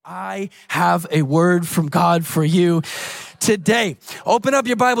I have a word from God for you today. Open up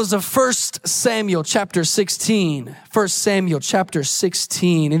your Bibles to 1 Samuel chapter 16. 1 Samuel chapter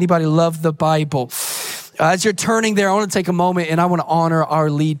 16. Anybody love the Bible? As you're turning there, I want to take a moment and I want to honor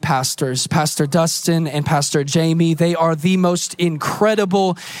our lead pastors, Pastor Dustin and Pastor Jamie. They are the most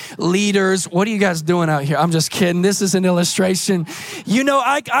incredible leaders. What are you guys doing out here? I'm just kidding. This is an illustration. You know,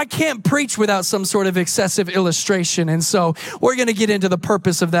 I can't preach without some sort of excessive illustration. And so we're going to get into the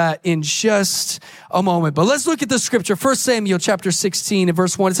purpose of that in just a moment. But let's look at the scripture. 1 Samuel chapter 16 and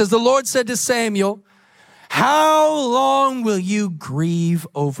verse 1. It says, the Lord said to Samuel, how long will you grieve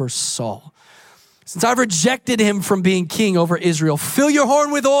over Saul? Since I've rejected him from being king over Israel, fill your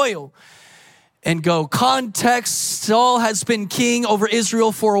horn with oil and go. Context, Saul has been king over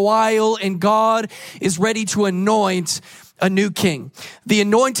Israel for a while, and God is ready to anoint a new king. The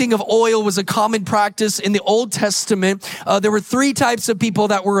anointing of oil was a common practice in the Old Testament. There were three types of people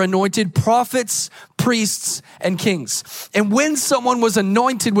that were anointed: prophets, priests, and kings. And when someone was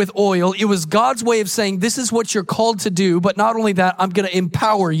anointed with oil, it was God's way of saying, this is what you're called to do, but not only that, I'm going to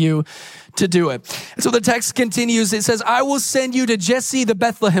empower you to do it. And so the text continues. It says, I will send you to Jesse the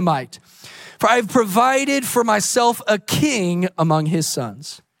Bethlehemite, for I have provided for myself a king among his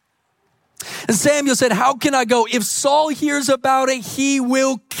sons. And Samuel said, how can I go? If Saul hears about it, he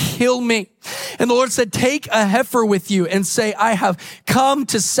will kill me. And the Lord said, take a heifer with you and say, I have come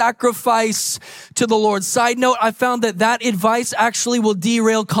to sacrifice to the Lord. Side note, I found that advice actually will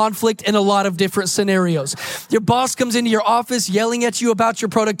derail conflict in a lot of different scenarios. Your boss comes into your office yelling at you about your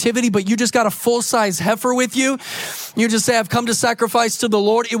productivity, but you just got a full-size heifer with you. You just say, I've come to sacrifice to the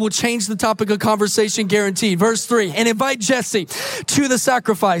Lord. It will change the topic of conversation, guaranteed. Verse 3, and invite Jesse to the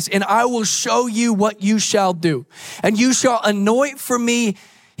sacrifice, and I will show you what you shall do. And you shall anoint for me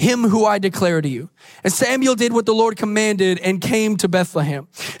him who I declare to you. And Samuel did what the Lord commanded and came to Bethlehem.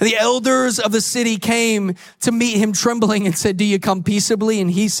 And the elders of the city came to meet him trembling and said, do you come peaceably? And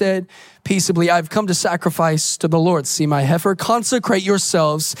he said, peaceably, I've come to sacrifice to the Lord. See my heifer, consecrate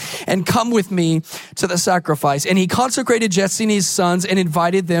yourselves and come with me to the sacrifice. And he consecrated Jesse and his sons and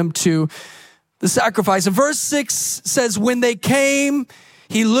invited them to the sacrifice. And verse 6 says, when they came,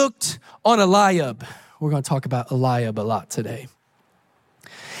 he looked on Eliab. We're going to talk about Eliab a lot today.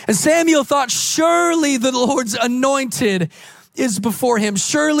 And Samuel thought, surely the Lord's anointed is before him.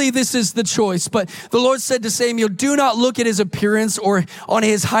 Surely this is the choice. But the Lord said to Samuel, do not look at his appearance or on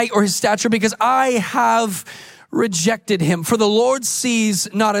his height or his stature, because I have rejected him. For the Lord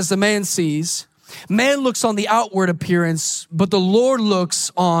sees not as the man sees. Man looks on the outward appearance, but the Lord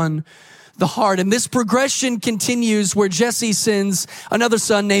looks on the heart. And this progression continues where Jesse sends another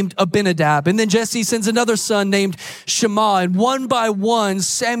son named Abinadab. And then Jesse sends another son named Shammah. And one by one,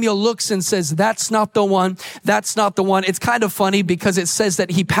 Samuel looks and says, that's not the one. That's not the one. It's kind of funny because it says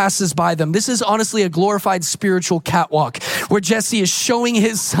that he passes by them. This is honestly a glorified spiritual catwalk where Jesse is showing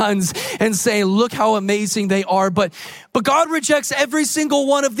his sons and saying, look how amazing they are. But God rejects every single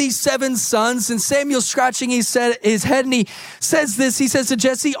one of these 7 sons. And Samuel's scratching his head and he says this. He says to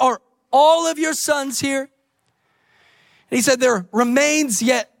Jesse, are all of your sons here? And he said, there remains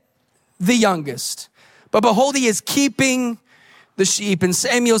yet the youngest, but behold, he is keeping the sheep. And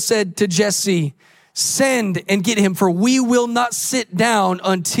Samuel said to Jesse, send and get him, for we will not sit down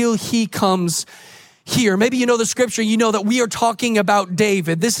until he comes here. Maybe you know the scripture, you know that we are talking about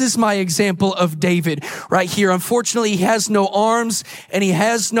David. This is my example of David right here. Unfortunately, he has no arms and he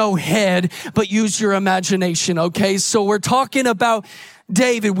has no head, but use your imagination, okay? So we're talking about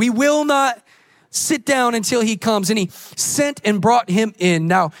David. We will not sit down until he comes. And he sent and brought him in.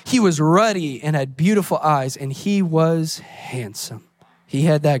 Now, he was ruddy and had beautiful eyes, and he was handsome. He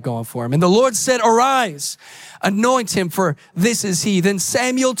had that going for him. And the Lord said, arise, anoint him, for this is he. Then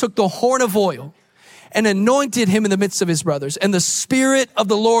Samuel took the horn of oil and anointed him in the midst of his brothers. And the Spirit of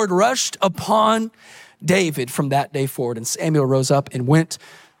the Lord rushed upon David from that day forward. And Samuel rose up and went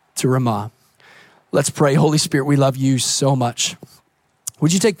to Ramah. Let's pray. Holy Spirit, we love you so much.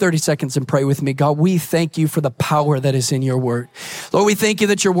 Would you take 30 seconds and pray with me? God, we thank you for the power that is in your word. Lord, we thank you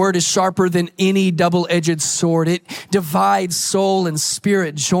that your word is sharper than any double-edged sword. It divides soul and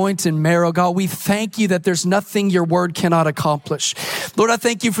spirit, joint and marrow. God, we thank you that there's nothing your word cannot accomplish. Lord, I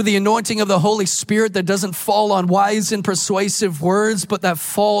thank you for the anointing of the Holy Spirit that doesn't fall on wise and persuasive words, but that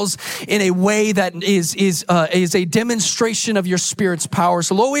falls in a way that is a demonstration of your Spirit's power.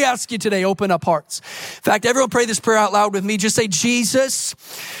 So Lord, we ask you today, open up hearts. In fact, everyone pray this prayer out loud with me. Just say, Jesus,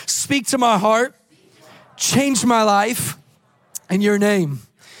 speak to my heart, change my life in your name.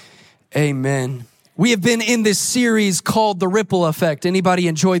 Amen. We have been in this series called The Ripple Effect. Anybody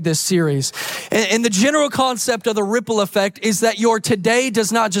enjoyed this series? And the general concept of the ripple effect is that your today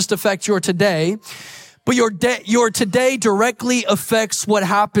does not just affect your today, but your today directly affects what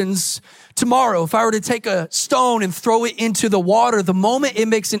happens tomorrow. If I were to take a stone and throw it into the water, the moment it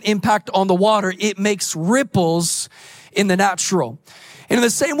makes an impact on the water, it makes ripples in the natural. And in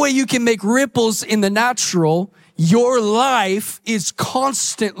the same way you can make ripples in the natural, your life is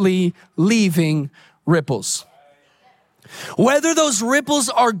constantly leaving ripples. Whether those ripples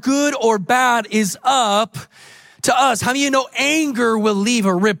are good or bad is up to us. How many of you know anger will leave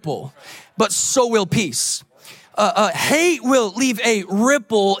a ripple, but so will peace? Hate will leave a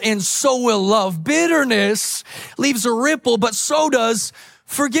ripple, and so will love. Bitterness leaves a ripple, but so does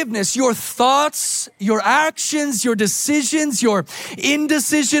forgiveness. Your thoughts, your actions, your decisions, your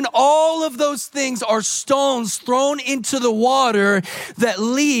indecision, all of those things are stones thrown into the water that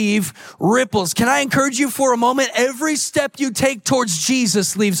leave ripples. Can I encourage you for a moment? Every step you take towards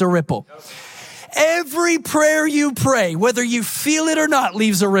Jesus leaves a ripple. Every prayer you pray, whether you feel it or not,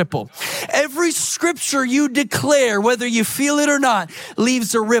 leaves a ripple. Every scripture you declare, whether you feel it or not,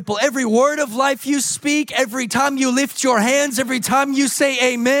 leaves a ripple. Every word of life you speak, every time you lift your hands, every time you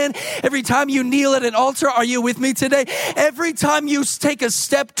say amen, every time you kneel at an altar, are you with me today? Every time you take a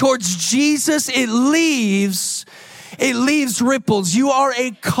step towards Jesus, it leaves ripples. You are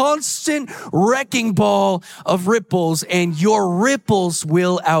a constant wrecking ball of ripples, and your ripples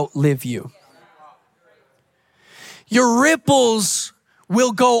will outlive you. Your ripples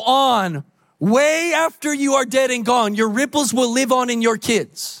will go on way after you are dead and gone. Your ripples will live on in your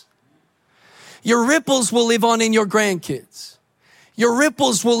kids. Your ripples will live on in your grandkids. Your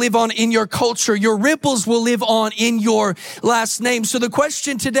ripples will live on in your culture. Your ripples will live on in your last name. So the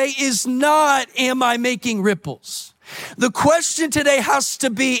question today is not, am I making ripples? The question today has to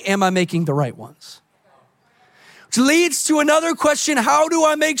be, am I making the right ones? Which leads to another question. How do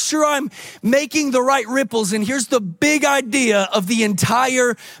I make sure I'm making the right ripples? And here's the big idea of the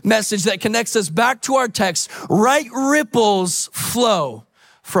entire message that connects us back to our text. Right ripples flow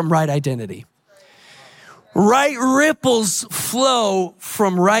from right identity. Right ripples flow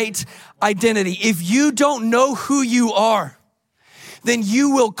from right identity. If you don't know who you are, then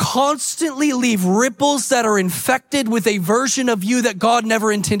you will constantly leave ripples that are infected with a version of you that God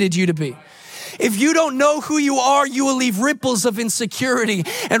never intended you to be. If you don't know who you are, you will leave ripples of insecurity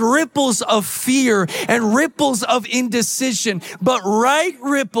and ripples of fear and ripples of indecision. But right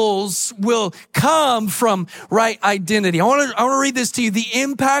ripples will come from right identity. I want to read this to you. The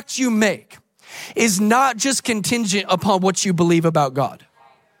impact you make is not just contingent upon what you believe about God.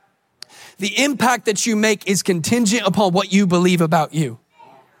 The impact that you make is contingent upon what you believe about you.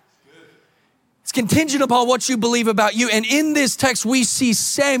 It's contingent upon what you believe about you. And in this text, we see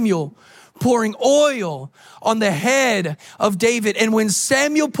Samuel pouring oil on the head of David. And when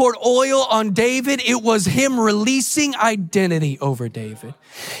Samuel poured oil on David, it was him releasing identity over David.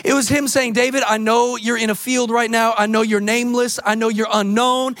 It was him saying, David, I know you're in a field right now. I know you're nameless. I know you're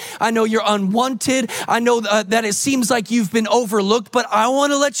unknown. I know you're unwanted. I know that it seems like you've been overlooked, but I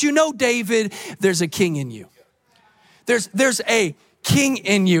want to let you know, David, there's a king in you. There's a king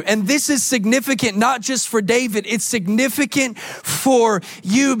in you. And this is significant, not just for David. It's significant for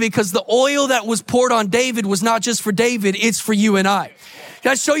you because the oil that was poured on David was not just for David. It's for you and I.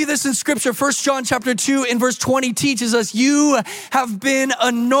 Can I show you this in scripture? 1 John chapter 2 and verse 20 teaches us, you have been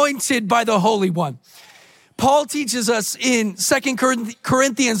anointed by the Holy One. Paul teaches us in 2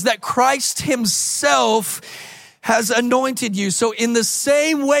 Corinthians that Christ himself has anointed you. So in the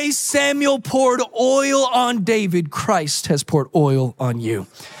same way Samuel poured oil on David, Christ has poured oil on you.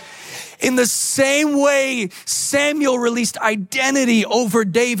 In the same way Samuel released identity over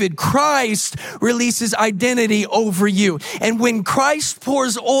David, Christ releases identity over you. And when Christ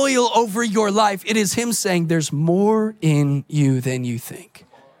pours oil over your life, it is him saying, there's more in you than you think.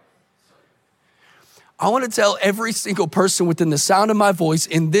 I want to tell every single person within the sound of my voice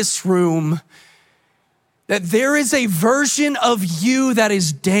in this room that there is a version of you that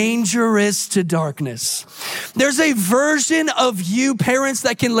is dangerous to darkness. There's a version of you, parents,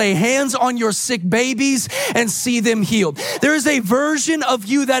 that can lay hands on your sick babies and see them healed. There is a version of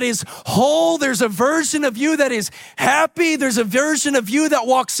you that is whole. There's a version of you that is happy. There's a version of you that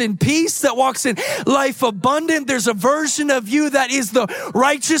walks in peace, that walks in life abundant. There's a version of you that is the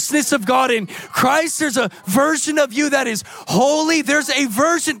righteousness of God in Christ. There's a version of you that is holy. There's a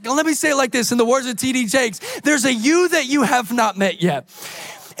version, let me say it like this in the words of T.D. Jakes. There's a you that you have not met yet.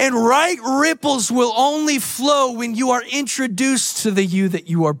 And right ripples will only flow when you are introduced to the you that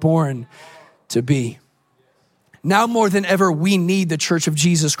you are born to be. Now more than ever, we need the church of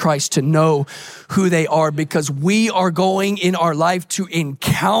Jesus Christ to know who they are, because we are going in our life to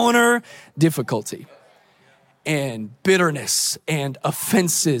encounter difficulty and bitterness and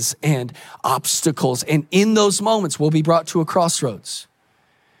offenses and obstacles. And in those moments, we'll be brought to a crossroads.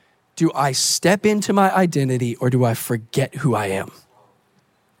 Do I step into my identity, or do I forget who I am?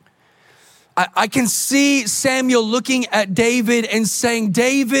 I can see Samuel looking at David and saying,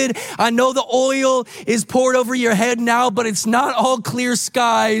 David, I know the oil is poured over your head now, but it's not all clear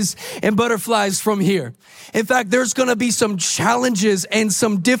skies and butterflies from here. In fact, there's going to be some challenges and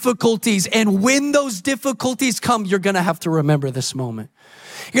some difficulties. And when those difficulties come, you're going to have to remember this moment.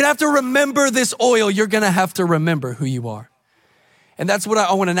 You're going to have to remember this oil. You're going to have to remember who you are. And that's what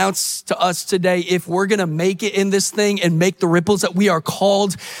I want to announce to us today. If we're going to make it in this thing and make the ripples that we are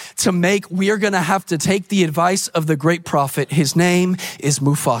called to make, we are going to have to take the advice of the great prophet. His name is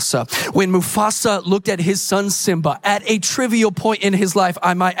Mufasa. When Mufasa looked at his son Simba at a trivial point in his life,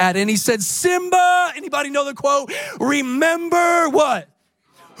 I might add, and he said, Simba, anybody know the quote? Remember what?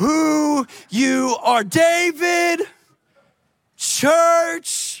 Who you are. David,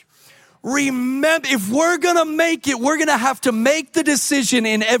 church, remember, if we're going to make it, we're going to have to make the decision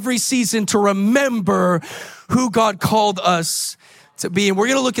in every season to remember who God called us to be. And we're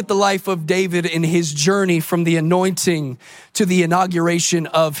going to look at the life of David and his journey from the anointing to the inauguration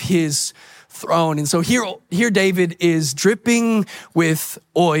of his throne. And so here David is dripping with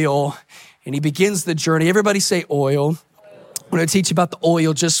oil, and he begins the journey. Everybody say oil. I'm going to teach you about the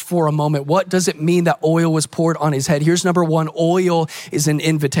oil just for a moment. What does it mean that oil was poured on his head? Here's number one. Oil is an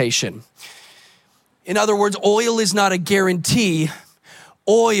invitation. In other words, oil is not a guarantee.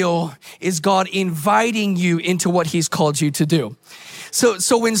 Oil is God inviting you into what he's called you to do.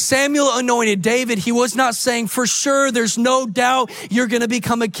 So when Samuel anointed David, he was not saying, for sure, there's no doubt you're going to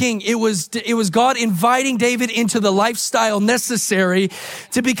become a king. It was God inviting David into the lifestyle necessary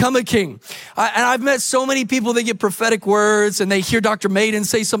to become a king. And I've met so many people that get prophetic words, and they hear Dr. Maiden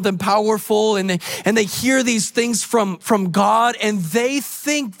say something powerful, and they hear these things from God, and they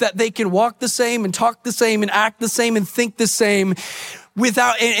think that they can walk the same and talk the same and act the same and think the same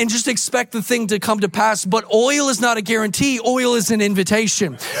and just expect the thing to come to pass. But oil is not a guarantee. Oil is an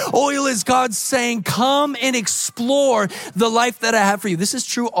invitation. Oil is God saying, come and explore the life that I have for you. This is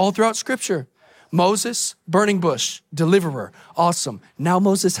true all throughout Scripture. Moses, burning bush, deliverer, awesome. Now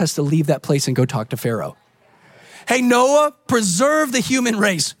Moses has to leave that place and go talk to Pharaoh. Hey, Noah, preserve the human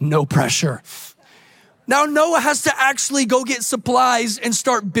race. No pressure. Now Noah has to actually go get supplies and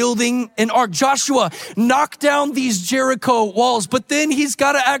start building an ark. Joshua, knock down these Jericho walls, but then he's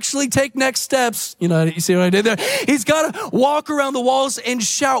got to actually take next steps. You see what I did there? He's got to walk around the walls and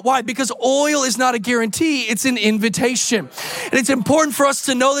shout. Why? Because oil is not a guarantee. It's an invitation. And it's important for us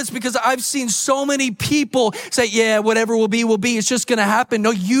to know this, because I've seen so many people say, yeah, whatever will be, it's just going to happen.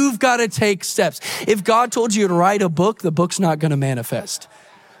 No, you've got to take steps. If God told you to write a book, the book's not going to manifest.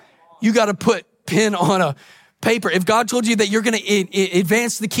 You got to put pen on a paper. If God told you that you're going to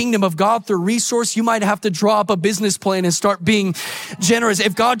advance the kingdom of God through resource, you might have to draw up a business plan and start being generous.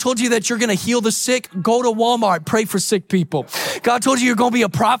 If God told you that you're going to heal the sick, go to Walmart, pray for sick people. God told you you're going to be a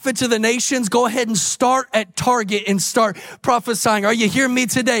prophet to the nations, go ahead and start at Target and start prophesying. Are you hearing me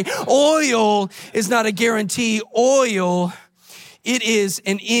today? Oil is not a guarantee. Oil, it is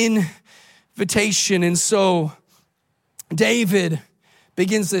an invitation. And so David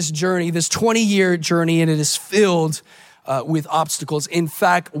begins this journey, this 20-year journey, and it is filled with obstacles. In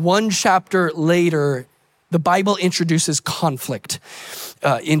fact, one chapter later, the Bible introduces conflict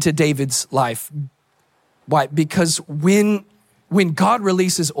into David's life. Why? Because when God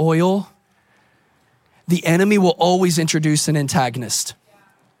releases oil, the enemy will always introduce an antagonist.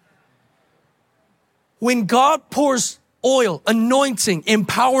 When God pours oil, anointing,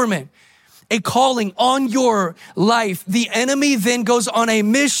 empowerment, a calling on your life, the enemy then goes on a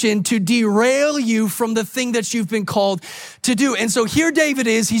mission to derail you from the thing that you've been called to do. And so here David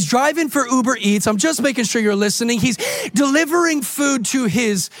is, he's driving for Uber Eats. I'm just making sure you're listening. He's delivering food to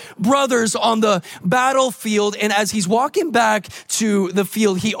his brothers on the battlefield. And as he's walking back to the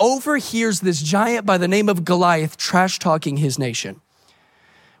field, he overhears this giant by the name of Goliath trash talking his nation,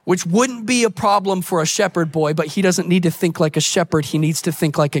 which wouldn't be a problem for a shepherd boy, but he doesn't need to think like a shepherd. He needs to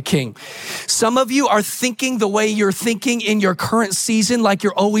think like a king. Some of you are thinking the way you're thinking in your current season, like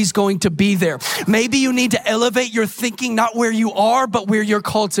you're always going to be there. Maybe you need to elevate your thinking, not where you are, but where you're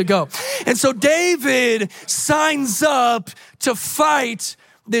called to go. And so David signs up to fight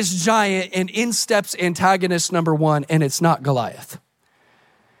this giant, and in steps antagonist number one, and it's not Goliath.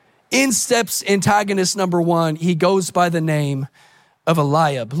 In steps antagonist number one, he goes by the name of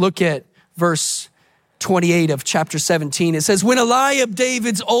Eliab. Look at verse 28 of chapter 17. It says, when Eliab,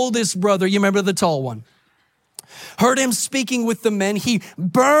 David's oldest brother, you remember the tall one, heard him speaking with the men, he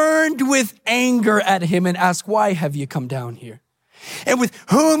burned with anger at him and asked, why have you come down here? And with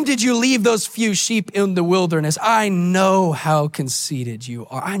whom did you leave those few sheep in the wilderness? I know how conceited you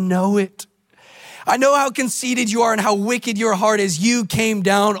are. I know it. I know how conceited you are and how wicked your heart is. You came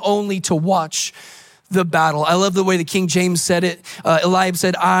down only to watch the battle. I love the way the King James said it. Eliab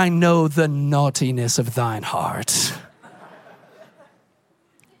said, I know the naughtiness of thine heart.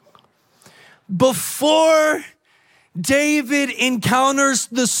 Before David encounters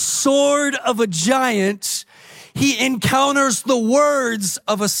the sword of a giant, he encounters the words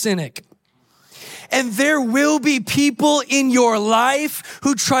of a cynic. And there will be people in your life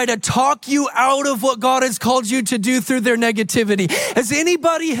who try to talk you out of what God has called you to do through their negativity. Has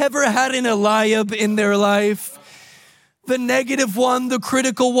anybody ever had an Eliab in their life? The negative one, the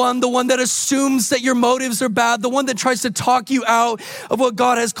critical one, the one that assumes that your motives are bad, the one that tries to talk you out of what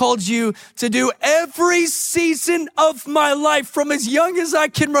God has called you to do. Every season of my life, from as young as I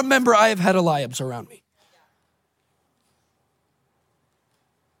can remember, I have had Eliabs around me.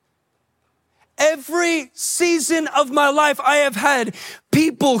 Every season of my life, I have had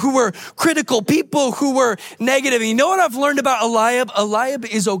people who were critical, people who were negative. And you know what I've learned about Eliab? Eliab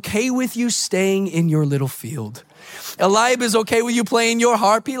is okay with you staying in your little field. Eliab is okay with you playing your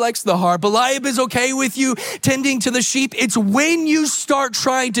harp. He likes the harp. Eliab is okay with you tending to the sheep. It's when you start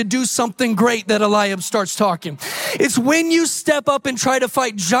trying to do something great that Eliab starts talking. It's when you step up and try to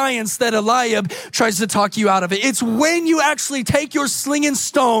fight giants that Eliab tries to talk you out of it. It's when you actually take your sling and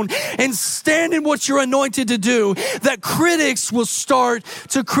stone and stand in what you're anointed to do that critics will start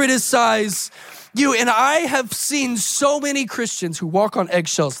to criticize you. And I have seen so many Christians who walk on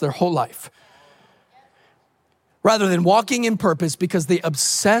eggshells their whole life, rather than walking in purpose, because they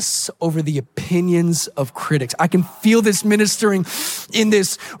obsess over the opinions of critics. I can feel this ministering in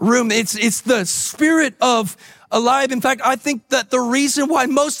this room. It's the spirit of Eliab. In fact, I think that the reason why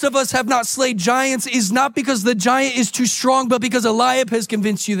most of us have not slayed giants is not because the giant is too strong, but because Eliab has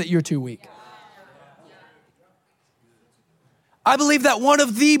convinced you that you're too weak. I believe that one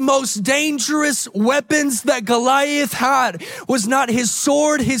of the most dangerous weapons that Goliath had was not his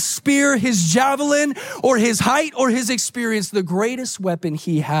sword, his spear, his javelin, or his height, or his experience. The greatest weapon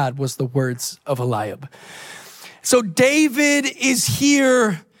he had was the words of Eliab. So David is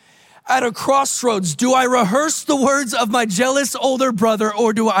here at a crossroads. Do I rehearse the words of my jealous older brother,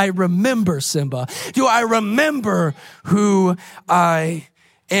 or do I remember Simba? Do I remember who I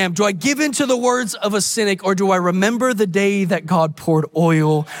am? Do I give in to the words of a cynic, or do I remember the day that God poured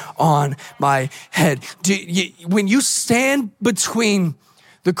oil on my head? When you stand between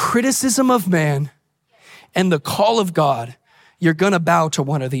the criticism of man and the call of God, you're going to bow to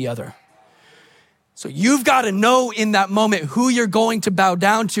one or the other. So you've got to know in that moment who you're going to bow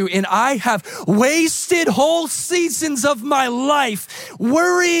down to. And I have wasted whole seasons of my life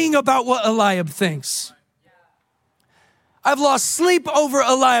worrying about what Eliab thinks. I've lost sleep over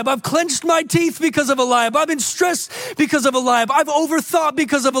Eliab. I've clenched my teeth because of Eliab. I've been stressed because of Eliab. I've overthought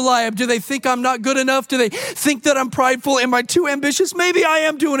because of Eliab. Do they think I'm not good enough? Do they think that I'm prideful? Am I too ambitious? Maybe I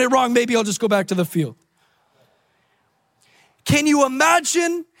am doing it wrong. Maybe I'll just go back to the field. Can you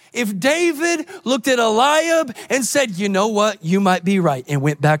imagine if David looked at Eliab and said, you know what, you might be right, and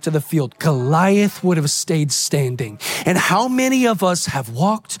went back to the field? Goliath would have stayed standing. And how many of us have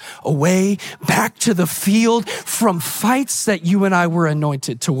walked away back to the field from fights that you and I were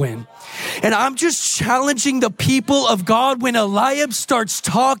anointed to win? And I'm just challenging the people of God, when Eliab starts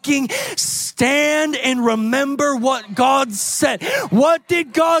talking, stand and remember what God said. What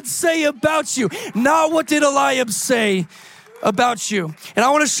did God say about you? Not what did Eliab say about you. And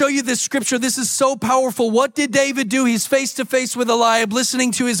I want to show you this scripture. This is so powerful. What did David do? He's face to face with Eliab,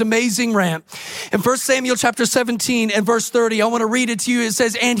 listening to his amazing rant. In 1 Samuel chapter 17 and verse 30, I want to read it to you. It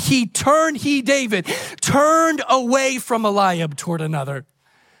says, and David turned away from Eliab toward another.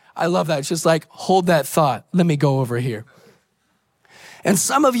 I love that. It's just like, hold that thought. Let me go over here. And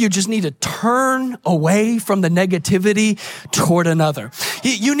some of you just need to turn away from the negativity toward another.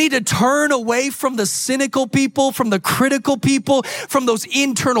 You need to turn away from the cynical people, from the critical people, from those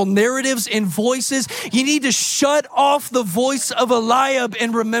internal narratives and voices. You need to shut off the voice of Eliab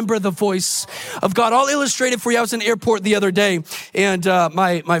and remember the voice of God. I'll illustrate it for you. I was in the airport the other day, and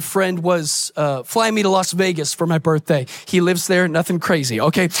my friend was flying me to Las Vegas for my birthday. He lives there, nothing crazy,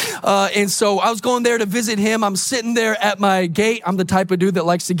 okay? And so I was going there to visit him. I'm sitting there at my gate. I'm the type type of dude that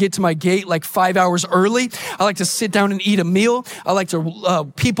likes to get to my gate like 5 hours early. I like to sit down and eat a meal. I like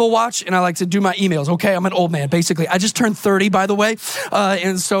to people watch, and I like to do my emails. Okay, I'm an old man, basically. I just turned 30, by the way,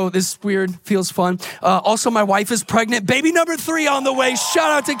 and so this weird feels fun. Also, my wife is pregnant. Baby number 3 on the way.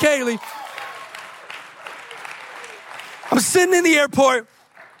 Shout out to Kaylee. I'm sitting in the airport,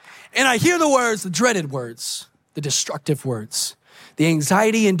 and I hear the words, the dreaded words, the destructive words, the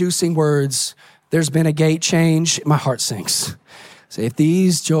anxiety-inducing words. There's been a gate change. My heart sinks. Say, if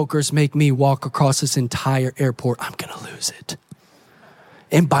these jokers make me walk across this entire airport, I'm going to lose it.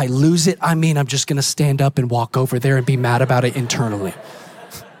 And by lose it, I mean I'm just going to stand up and walk over there and be mad about it internally.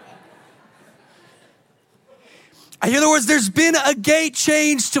 I hear the words, there's been a gate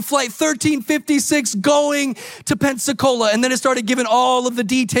change to flight 1356 going to Pensacola. And then it started giving all of the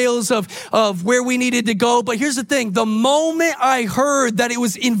details of where we needed to go. But here's the thing. The moment I heard that it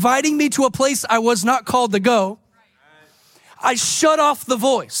was inviting me to a place I was not called to go, I shut off the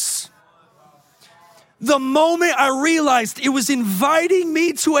voice. The moment I realized it was inviting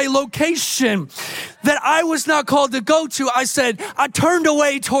me to a location that I was not called to go to, I turned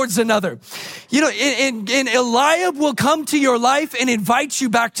away towards another. You know, and Eliab will come to your life and invite you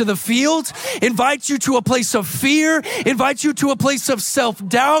back to the field, invite you to a place of fear, invite you to a place of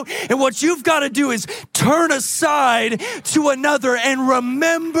self-doubt. And what you've got to do is turn aside to another and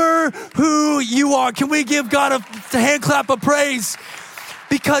remember who you are. Can we give God a hand clap of praise?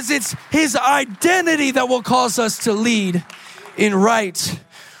 Because it's his identity that will cause us to lead in right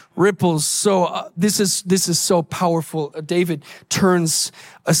ripples. So this is so powerful. David turns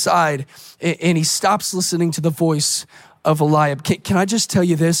aside and he stops listening to the voice of Eliab. Can I just tell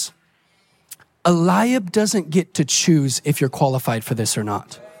you this? Eliab doesn't get to choose if you're qualified for this or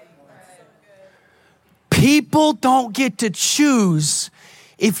not. People don't get to choose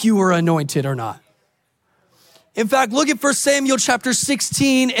if you are anointed or not. In fact, look at 1 Samuel chapter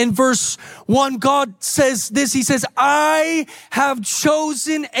 16 and verse 1. God says this. He says, I have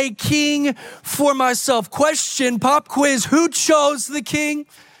chosen a king for myself. Question, pop quiz. Who chose the king?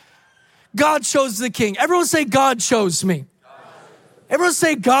 God chose the king. Everyone say, God chose me. Everyone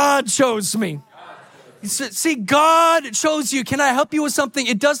say, God chose me. See, God chose you. Can I help you with something?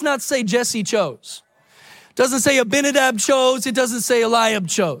 It does not say Jesse chose. It doesn't say Abinadab chose. It doesn't say Eliab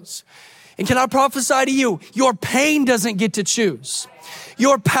chose. And can I prophesy to you, your pain doesn't get to choose.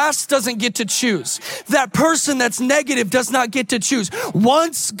 Your past doesn't get to choose. That person that's negative does not get to choose.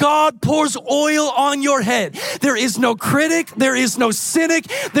 Once God pours oil on your head, there is no critic, there is no cynic,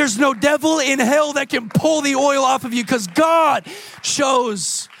 there's no devil in hell that can pull the oil off of you because God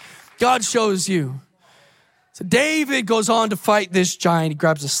chose you. So David goes on to fight this giant. He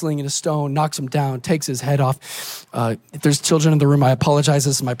grabs a sling and a stone, knocks him down, takes his head off. If there's children in the room, I apologize.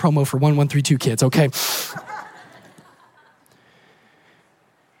 This is my promo for 1132 kids, okay?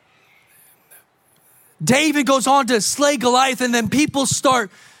 David goes on to slay Goliath, and then people start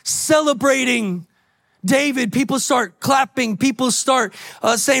celebrating David. People start clapping. People start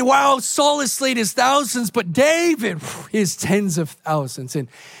saying, wow, Saul has slayed his thousands, but David, his tens of thousands. And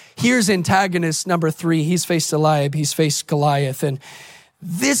here's antagonist number 3. He's faced Eliab. He's faced Goliath. And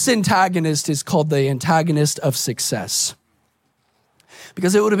this antagonist is called the antagonist of success.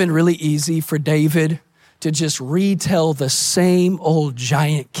 Because it would have been really easy for David to just retell the same old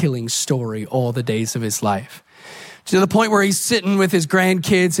giant killing story all the days of his life. To the point where he's sitting with his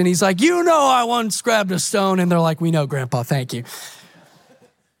grandkids and he's like, you know, I once grabbed a stone. And they're like, we know, Grandpa, thank you.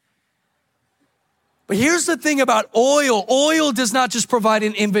 But here's the thing about oil. Oil does not just provide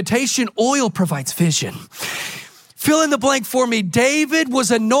an invitation. Oil provides vision. Fill in the blank for me. David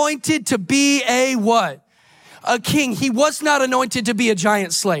was anointed to be a what? A king. He was not anointed to be a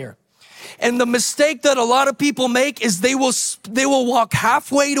giant slayer. And the mistake that a lot of people make is they will walk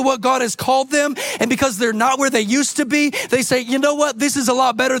halfway to what God has called them. And because they're not where they used to be, they say, you know what? This is a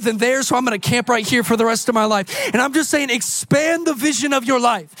lot better than theirs. So I'm going to camp right here for the rest of my life. And I'm just saying, expand the vision of your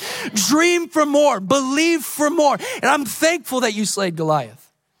life. Dream for more. Believe for more. And I'm thankful that you slayed Goliath.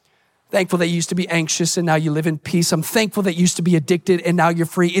 Thankful that you used to be anxious and now you live in peace. I'm thankful that you used to be addicted and now you're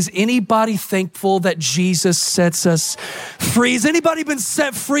free. Is anybody thankful that Jesus sets us free? Has anybody been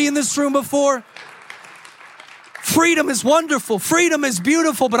set free in this room before? Freedom is wonderful. Freedom is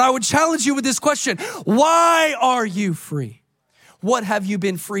beautiful. But I would challenge you with this question. Why are you free? What have you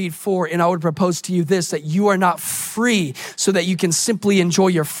been freed for? And I would propose to you this, that you are not free so that you can simply enjoy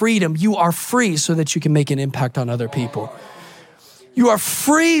your freedom. You are free so that you can make an impact on other people. You are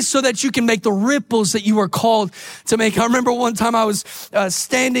free so that you can make the ripples that you are called to make. I remember one time I was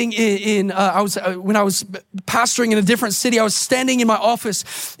standing when I was pastoring in a different city, I was standing in my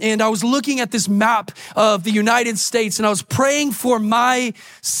office and I was looking at this map of the United States and I was praying for my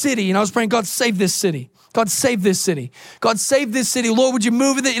city and I was praying, God, save this city. God, save this city. God, save this city. Lord, would you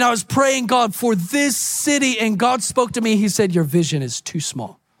move in it? And I was praying, God, for this city. And God spoke to me. He said, your vision is too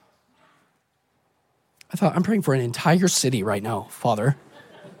small. I thought, I'm praying for an entire city right now, Father.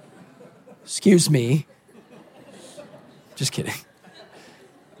 Excuse me. Just kidding.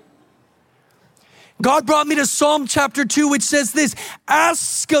 God brought me to Psalm chapter 2, which says this,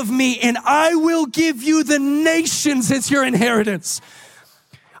 ask of me and I will give you the nations as your inheritance.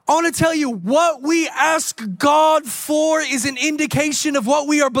 I want to tell you, what we ask God for is an indication of what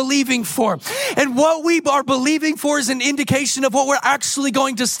we are believing for. And what we are believing for is an indication of what we're actually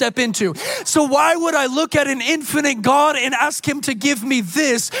going to step into. So why would I look at an infinite God and ask him to give me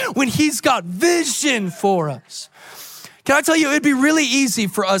this when he's got vision for us? Can I tell you, it'd be really easy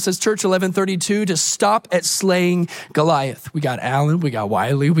for us as Church 1132 to stop at slaying Goliath. We got Allen, we got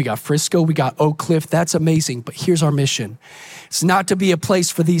Wiley, we got Frisco, we got Oak Cliff. That's amazing. But here's our mission. It's not to be a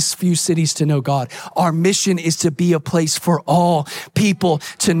place for these few cities to know God. Our mission is to be a place for all people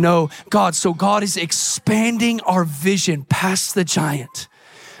to know God. So God is expanding our vision past the giant,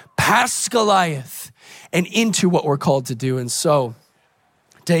 past Goliath, and into what we're called to do. And so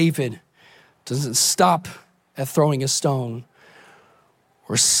David doesn't stop at throwing a stone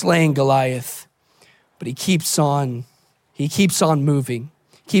or slaying Goliath, but he keeps on moving,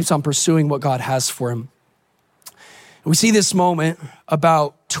 keeps on pursuing what God has for him. And we see this moment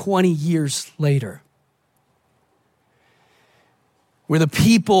about 20 years later, where the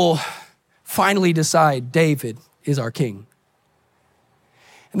people finally decide David is our king.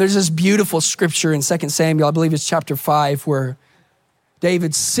 And there's this beautiful scripture in 2 Samuel, I believe it's chapter 5, where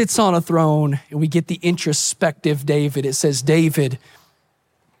David sits on a throne and we get the introspective David. It says David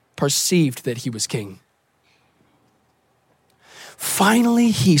perceived that he was king.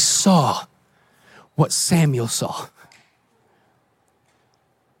 Finally, he saw what Samuel saw.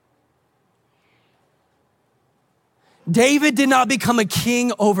 David did not become a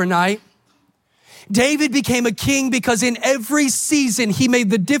king overnight. David became a king because in every season, he made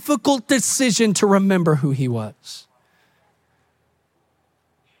the difficult decision to remember who he was.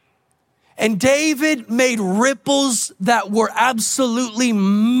 And David made ripples that were absolutely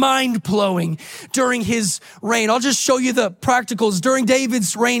mind-blowing during his reign. I'll just show you the practicals. During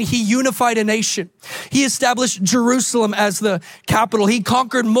David's reign, he unified a nation. He established Jerusalem as the capital. He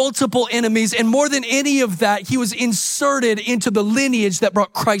conquered multiple enemies. And more than any of that, he was inserted into the lineage that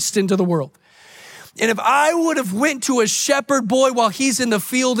brought Christ into the world. And if I would have went to a shepherd boy while he's in the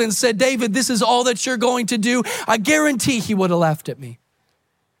field and said, David, this is all that you're going to do, I guarantee he would have laughed at me.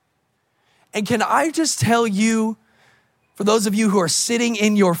 And can I just tell you, for those of you who are sitting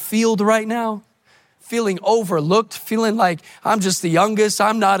in your field right now, feeling overlooked, feeling like I'm just the youngest,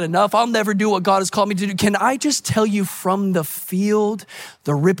 I'm not enough, I'll never do what God has called me to do. Can I just tell you from the field,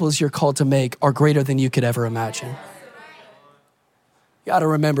 the ripples you're called to make are greater than you could ever imagine. You got to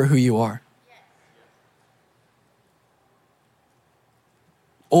remember who you are.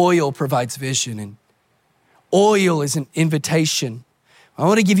 Oil provides vision, and oil is an invitation. I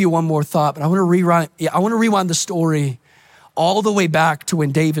want to give you one more thought, but I want to rewind the story all the way back to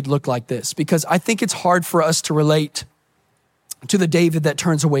when David looked like this, because I think it's hard for us to relate to the David that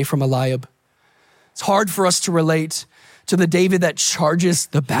turns away from Eliab. It's hard for us to relate to the David that charges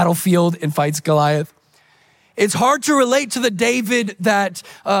the battlefield and fights Goliath. It's hard to relate to the David that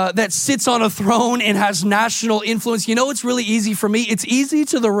sits on a throne and has national influence. You know, it's really easy for me. It's easy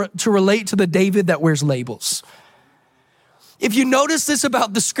to relate to the David that wears labels. If you notice this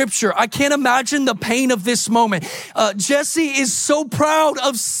about the scripture, I can't imagine the pain of this moment. Jesse is so proud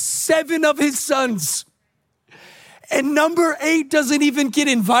of 7 of his sons, and number 8 doesn't even get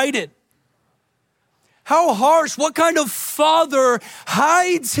invited. How harsh. What kind of father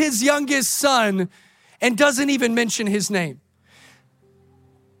hides his youngest son and doesn't even mention his name?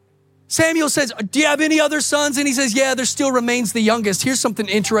 Samuel says, do you have any other sons? And he says, yeah, there still remains the youngest. Here's something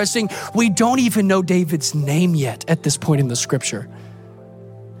interesting. We don't even know David's name yet at this point in the scripture.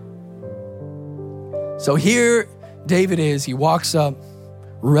 So here David is. He walks up,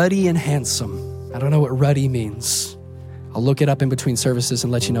 ruddy and handsome. I don't know what ruddy means. I'll look it up in between services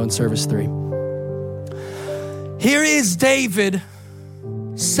and let you know in service 3. Here is David,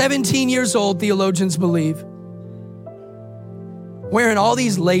 17 years old, theologians believe, wearing all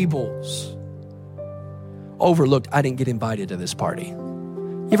these labels. Overlooked, I didn't get invited to this party.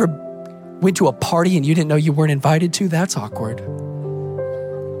 You ever went to a party and you didn't know you weren't invited to? That's awkward.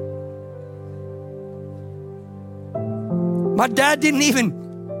 My dad didn't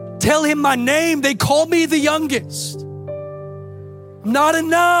even tell him my name. They called me the youngest. I'm not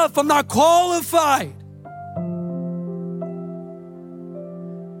enough. I'm not qualified.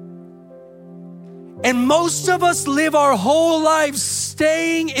 And most of us live our whole lives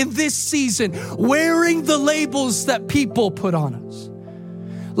staying in this season, wearing the labels that people put on us.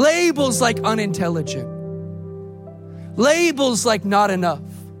 Labels like unintelligent. Labels like not enough.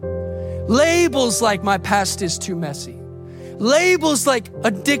 Labels like my past is too messy. Labels like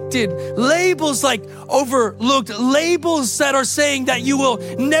addicted. Labels like overlooked. Labels that are saying that you will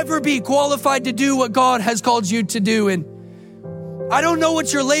never be qualified to do what God has called you to do. And I don't know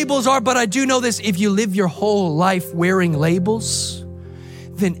what your labels are, but I do know this. If you live your whole life wearing labels,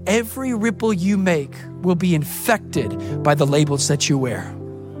 then every ripple you make will be infected by the labels that you wear.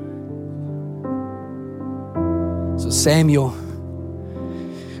 So Samuel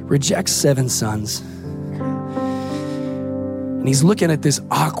rejects 7 sons. And he's looking at this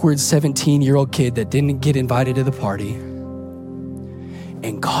awkward 17-year-old kid that didn't get invited to the party.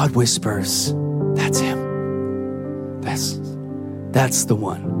 And God whispers, that's him. That's the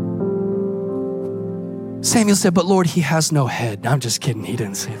one. Samuel said, but Lord, he has no head. I'm just kidding. He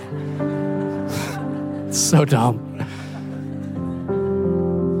didn't say that. It's so dumb.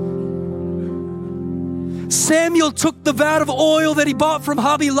 Samuel took the vat of oil that he bought from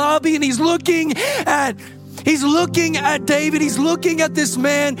Hobby Lobby, and he's looking at David. He's looking at this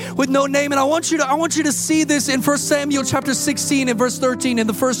man with no name. And I want you to see this in 1 Samuel chapter 16 and verse 13. In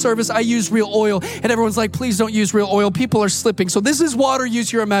the first service, I used real oil, and everyone's like, please don't use real oil. People are slipping. So this is water.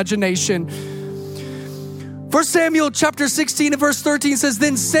 Use your imagination. 1 Samuel chapter 16 and verse 13 says,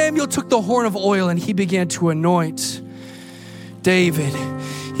 then Samuel took the horn of oil and he began to anoint David.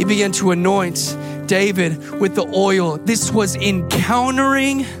 He began to anoint David with the oil. This was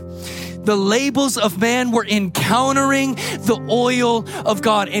encountering the labels of man, were encountering the oil of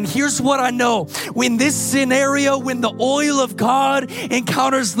God. And here's what I know. When this scenario, when the oil of God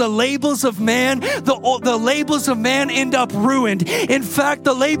encounters the labels of man, the labels of man end up ruined. In fact,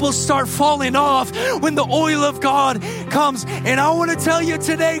 the labels start falling off when the oil of God comes. And I want to tell you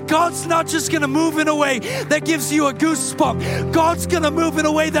today, God's not just going to move in a way that gives you a goosebump. God's going to move in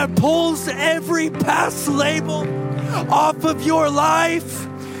a way that pulls every past label off of your life.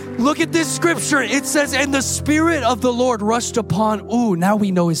 Look at this scripture. It says, and the Spirit of the Lord rushed upon, now we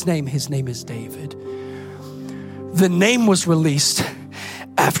know his name. His name is David. The name was released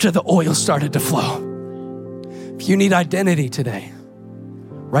after the oil started to flow. If you need identity today,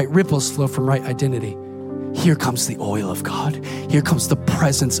 right ripples flow from right identity. Here comes the oil of God. Here comes the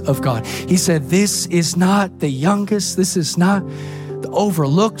presence of God. He said, this is not the youngest. This is not the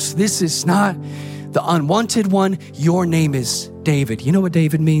overlooked. This is not the unwanted one. Your name is David. You know what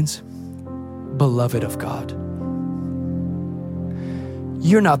David means? Beloved of God.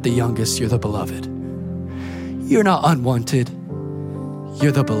 You're not the youngest, you're the beloved. You're not unwanted,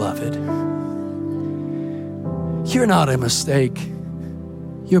 you're the beloved. You're not a mistake,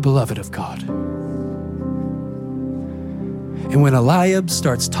 you're beloved of God. And when Eliab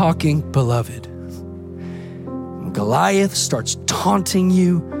starts talking, beloved. When Goliath starts taunting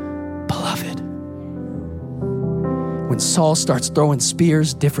you, beloved. When Saul starts throwing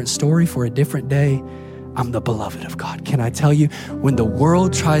spears, different story for a different day, I'm the beloved of God. Can I tell you, when the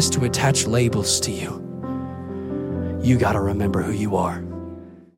world tries to attach labels to you, you got to remember who you are.